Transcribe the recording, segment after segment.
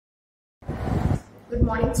Good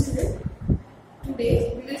morning, children.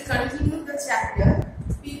 Today we will continue the chapter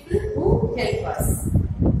People Who Help Us.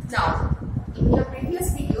 Now, in your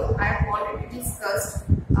previous video, I have already discussed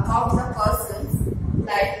about the persons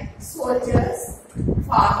like soldiers,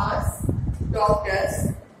 farmers,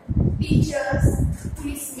 doctors, teachers,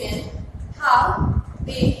 policemen, how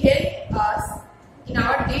they help us in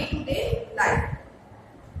our day-to-day life.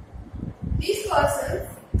 These persons,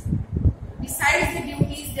 besides the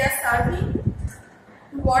duties they are serving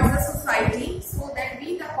towards the society, so that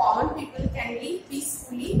we the common people can live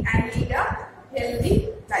peacefully and lead a healthy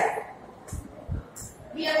life.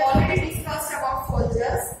 We have already discussed about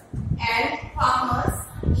soldiers and farmers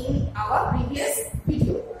in our previous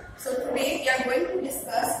video. So today we are going to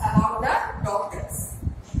discuss about the doctors.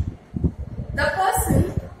 The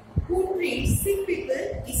person who treats sick people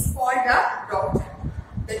is called a doctor.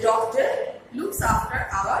 The doctor looks after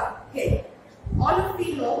our health. All of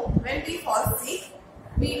we know when we fall sick,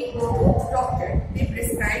 we go to doctor. They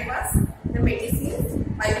prescribe us the medicines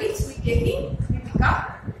by which we taking we become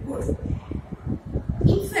good.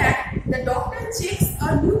 In fact, the doctor checks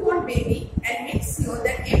a newborn baby and makes sure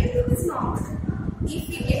that everything is normal. If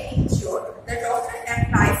we get injured, the doctor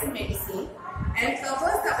applies medicine and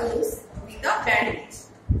covers the wounds with a bandage.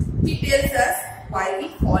 He tells us why we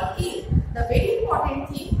fall ill. The very important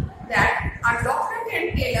thing that our doctor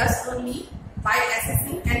can tell us only by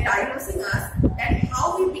assessing and diagnosing us that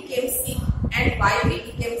how we became sick and why we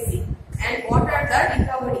became sick and what are the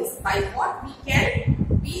recoveries, by what we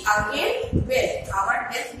can be again well,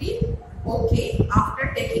 our health be okay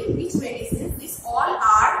after taking which medicines. These all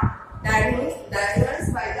are diagnosed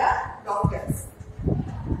by the doctors.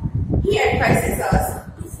 He advises us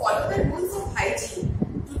to follow the rules of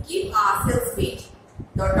hygiene to keep ourselves fit.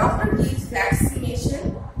 The doctor gives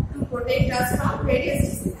vaccination to protect us from various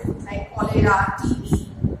diseases like cholera, TB.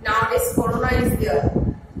 Nowadays, corona is there.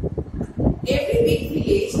 Every big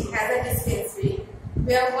village has a dispensary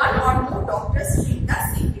where one or more doctors treat the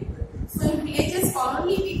sick people. So, in villages,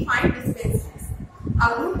 commonly we find dispensaries.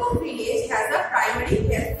 A group of villages has a primary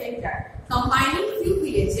health center. Combining few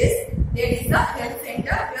villages, there is a health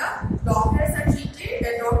center where doctors are treated.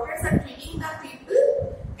 The doctors are treating the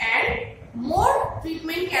people, and more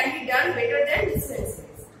treatment can be done better than dispensaries.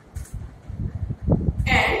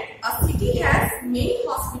 And a city has many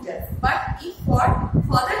hospitals, but if for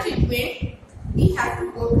further treatment, we have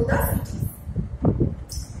to go to the cities.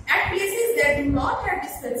 At places that do not have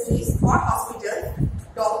dispensaries or hospitals,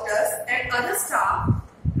 doctors and other staff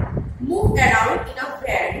move around in a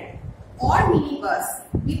van or minibus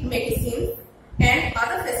with medicine and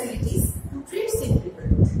other facilities to treat sick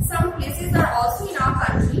people. Some places are also in our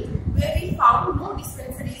country where we found no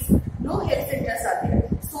dispensaries, no health centers are there.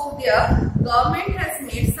 So their government has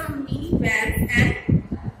made some mini vans and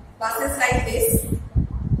buses like this.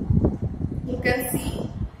 You can see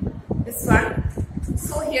this one.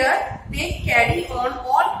 So here they carry on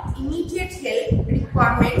all immediate health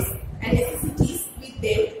requirements and necessities with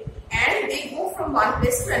them, and they go from one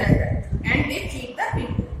place to another and they treat the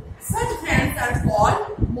people. Such vans are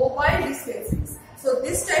called mobile dispensaries. So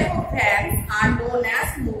this type of vans are known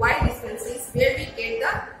as mobile dispensaries, where we get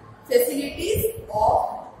the facilities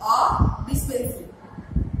of a dispensary.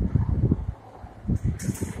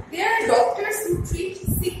 There are doctors who treat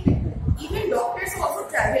sick people. Even doctors also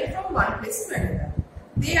travel from one place to another.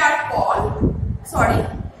 They are called,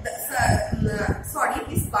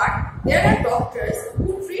 this part. There are doctors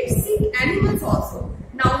who treat sick animals also.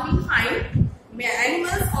 Now we find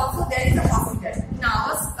animals also there is a hospital. In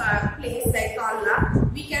our place like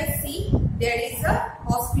Kalna, we can see there is a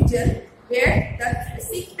hospital where the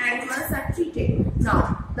sick animals are treated.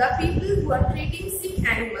 Now, the people who are treating sick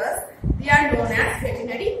animals, they are known as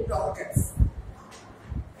veterinary doctors.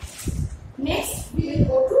 Next, we will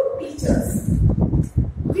go to teachers.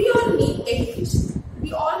 We all need education.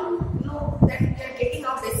 We all know that we are getting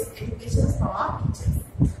our basic education from our teachers.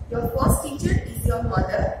 Your first teacher is your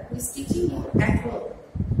mother who is teaching you at home.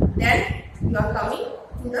 Then you are coming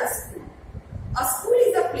to the school. A school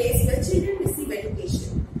is a place where children receive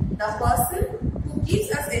education. The person who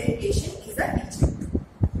gives us education is a teacher.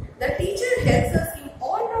 The teacher helps us in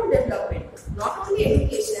all-round development, not only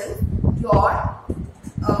education, your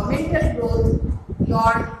mental growth,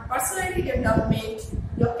 your personality development,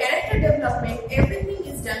 your character development, everything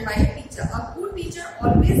is done by a teacher. A good teacher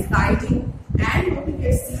always guides you and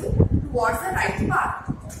motivates you towards the right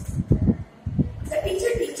path. The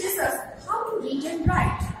teacher teaches us how to read and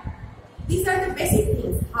write. These are the basic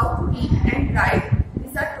things. How to read and write,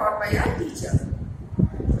 these are taught by a teacher.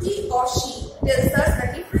 He or she tells us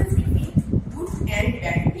the difference between good and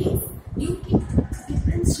bad things. You can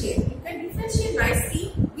differentiate nice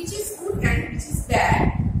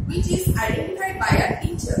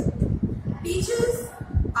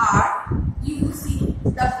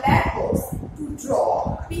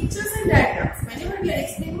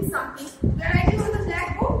something, you are writing on the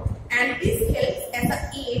blackboard, and this helps as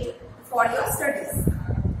an aid for your studies.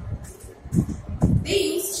 They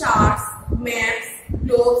use charts, maps,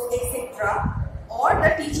 globes, etc. or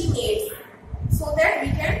the teaching aids so that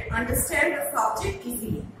we can understand the subject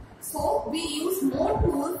easily. So we use more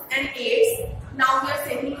tools and aids. Now we are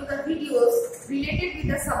sending you the videos related with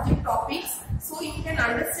the subject topics so you can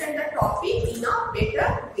understand the topic in a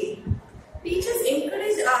better way. Teachers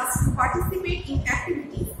encourage us to participate in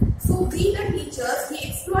activities. So we the teachers, we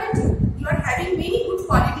exploit you. You are having many good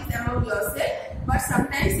qualities among yourself, but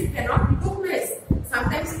sometimes you cannot recognize.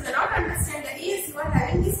 Sometimes you cannot understand that yes, you are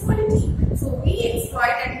having this quality. So we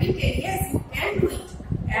exploit and we tell yes, you can do it.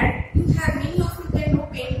 And you have many of you can know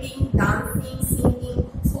painting, dancing, singing.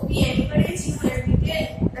 So we encourage you and we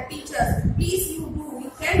tell the teachers, please you do,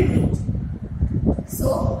 you can do it.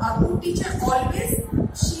 So a good teacher always,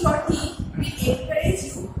 she or he will encourage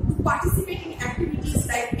you to participate in activities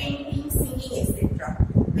like painting, singing, etc.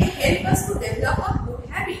 They help us to develop a good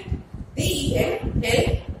habit. They even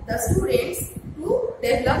help the students to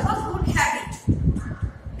develop a good habit.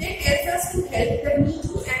 They tell us to help the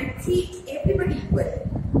needy and treat everybody equally.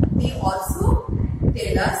 They also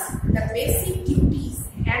tell us the basic duties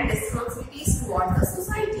and responsibilities towards the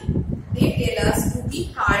society. They tell us to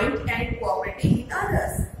be kind and cooperative with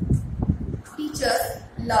others. Teachers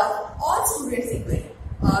love all students equally.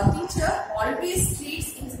 A teacher always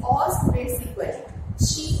treats all students equally.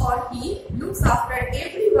 She or he looks after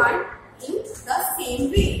everyone in the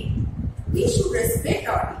same way. We should respect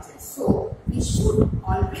our teachers. So we should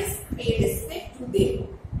always pay respect to them.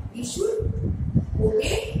 We should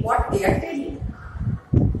obey what they are telling.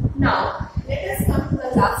 Now let us come to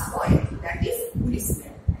the last point, that is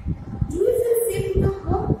policemen. Do you feel safe in your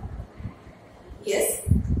home? Yes,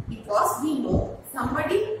 because we know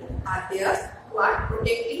somebody who are there who are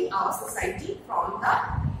protecting our society from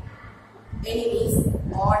the enemies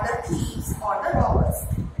or the thieves or the robbers.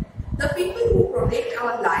 The people who protect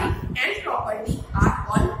our life and property are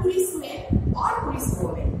called policemen or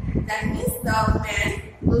policewomen. That means the men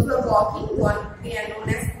who are walking, they are known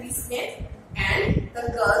as policemen, and the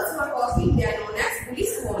girls who are walking, they are known as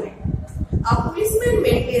policewomen. A policeman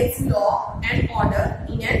maintains law and order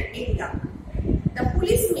in an area. The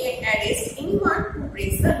police may arrest anyone who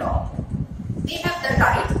breaks the law. They have the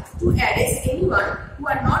right to arrest anyone who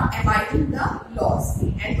are not abiding the laws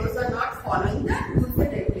and those are not following the rules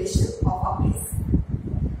and regulations of a place.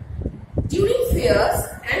 During fairs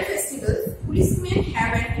and festivals, policemen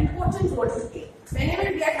have an important role to play.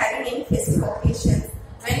 Whenever we are having any festive occasions,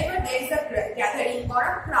 whenever there is a gathering or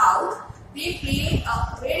a crowd, they play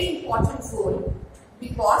a very important role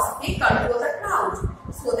because they control the crowd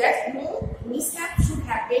so that no mishap should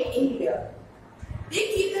happen anywhere. They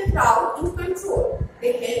keep the crowd in control.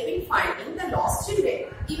 They help in finding the lost children.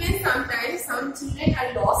 Even sometimes some children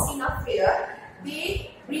are lost in a fair,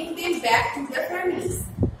 they bring them back to their families.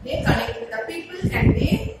 They connect with the people and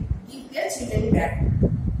they give their children back.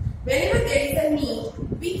 Whenever there is a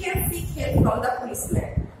need, we can seek help from the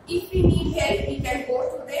policeman. If we need help, we can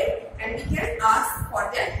go to them and we can ask for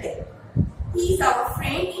their help. He is our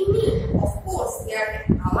friend in need. Of course, they are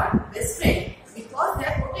our best friend because they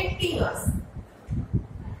are protecting us.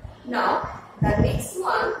 Now, the next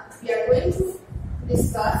one we are going to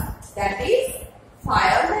discuss, that is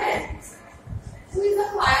fireman. Who is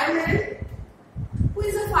a fireman? Who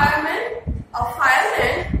is a fireman? A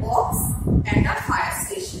fireman works at a fire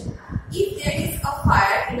station. If there is a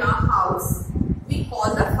fire in our house, we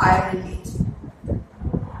call the fire brigade.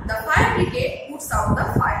 The fire brigade puts out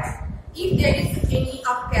the fire. If there is any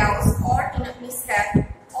chaos or in a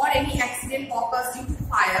mishap or any accident occurs due to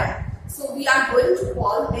fire, so we are going to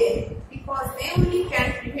call them because they only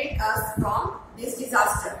can prevent us from this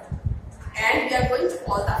disaster. And we are going to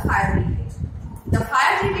call the fire brigade. The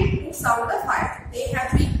fire brigade puts out the fire. They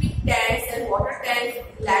have big tanks and water tanks,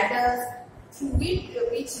 ladders, through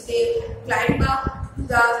which they climb up to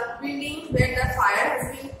the building where the fire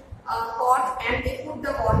has been caught, and they put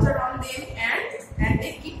the water on them and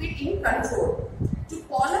they keep it in control. To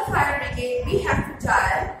call a fire brigade, we have to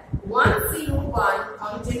dial 101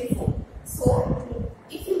 on telephone. So,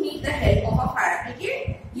 if you need the help of a fire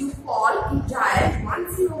brigade, you dial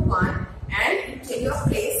 101 and you tell your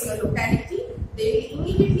place, your locality. They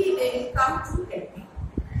will come to help you.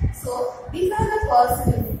 So, these are the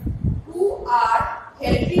persons who are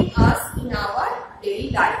helping us in our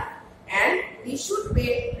daily life, and we should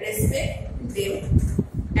pay respect to them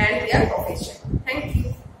and their